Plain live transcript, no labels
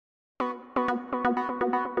Sri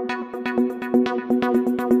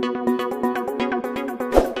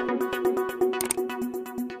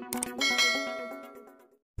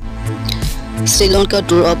Lanka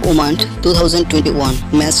Tour of Oman 2021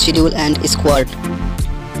 match schedule and squad.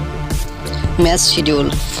 Match schedule: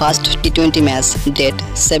 First T20 match, date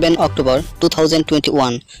 7 October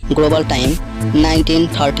 2021, global time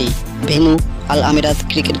 19:30, venue Al Amirat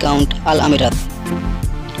Cricket Ground, Al Amirat.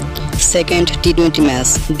 Second T20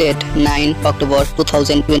 match, date 9 October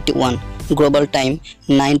 2021, global time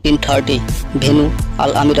 19:30, venue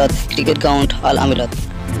Al Amirat Cricket Ground, Al Amirat.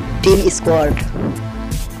 Team squad.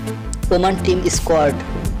 Oman team squad.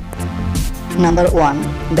 Number 1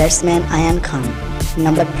 batsman Ayan Khan.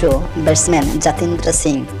 Number 2 batsman Jatindra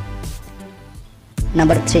Singh.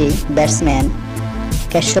 Number 3 batsman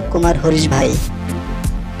Keshav Kumar Harish Bhai.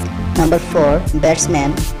 Number 4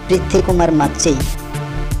 batsman Prithvi Kumar Machi.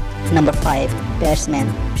 Number 5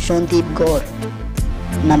 batsman Shondeep Gaur.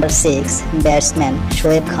 Number 6 batsman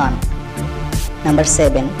Shoaib Khan. Number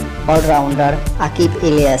 7 all-rounder Akib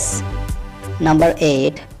Ilyas. Number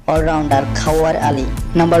 8 all-rounder Khawar Ali.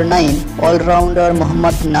 Number 9 all-rounder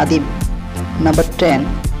Muhammad Nadim. Number 10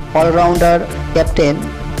 all-rounder captain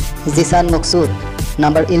Zisan Maqsood.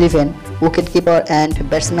 Number 11 wicketkeeper and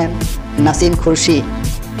batsman Nasim Khurshi.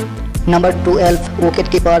 Number 12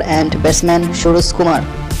 wicketkeeper and batsman Suraj Kumar.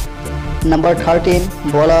 Number 13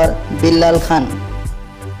 bowler Bilal Khan.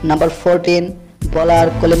 Number 14 bowler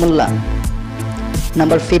Kolimullah.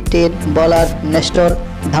 Number 15 bowler Nestor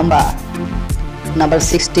Dhamba. Number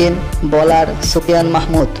 16 bowler Sufyan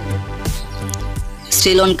Mahmood.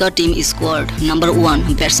 Sri Lanka team squad. Number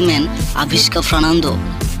 1 batsman Avishka Fernando.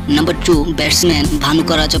 Number 2 batsman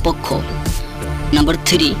Bhanuka Rajapaksa. Number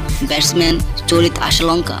 3 batsman Chorit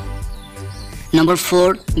Ashalanka. Number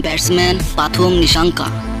 4 batsman Pathum Nishanka.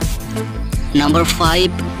 Number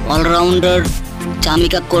 5 all-rounder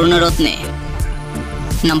Chamika Karunaratne.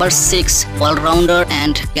 Number 6 all-rounder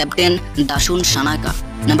and captain Dashun Shanaka.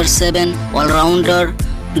 Number 7 all-rounder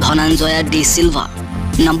Dhananjaya D Silva.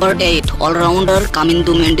 Number 8 all-rounder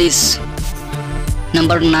Kamindu Mendes.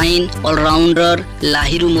 Number 9 all-rounder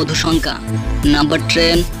Lahiru Madhushanka. Number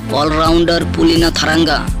 10 all-rounder Pulina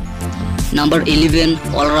Tharanga. Number 11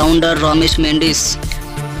 all-rounder Ramesh Mendes.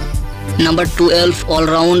 Number 12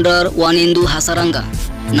 all-rounder Wanindu Hasaranga.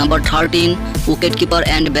 Number 13 wicketkeeper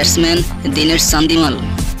and batsman Dinesh Sandimal.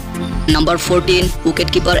 Number 14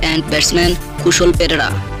 wicketkeeper and batsman Kushal Perera.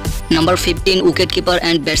 Number 15 wicketkeeper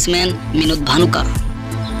and batsman Minod Bhanuka.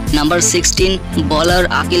 Number 16 bowler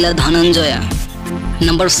Akila Dhananjaya.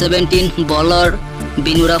 Number 17 bowler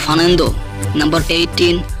Binura Fernando. Number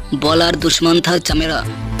 18 bowler Dushmantha Chamera.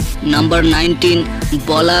 Number 19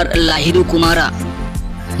 bowler Lahiru Kumara.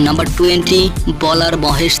 Number 20 bowler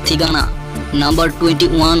Mahesh Thigana. Number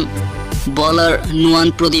 21 bowler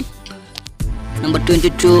Nuan Pradeep. Number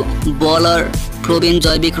 22 bowler Probin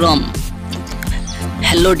Joybikram.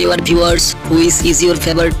 Hello dear viewers, which is your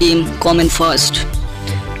favorite team? Comment first.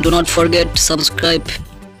 Do not forget subscribe.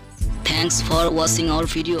 Thanks for watching our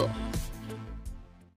video.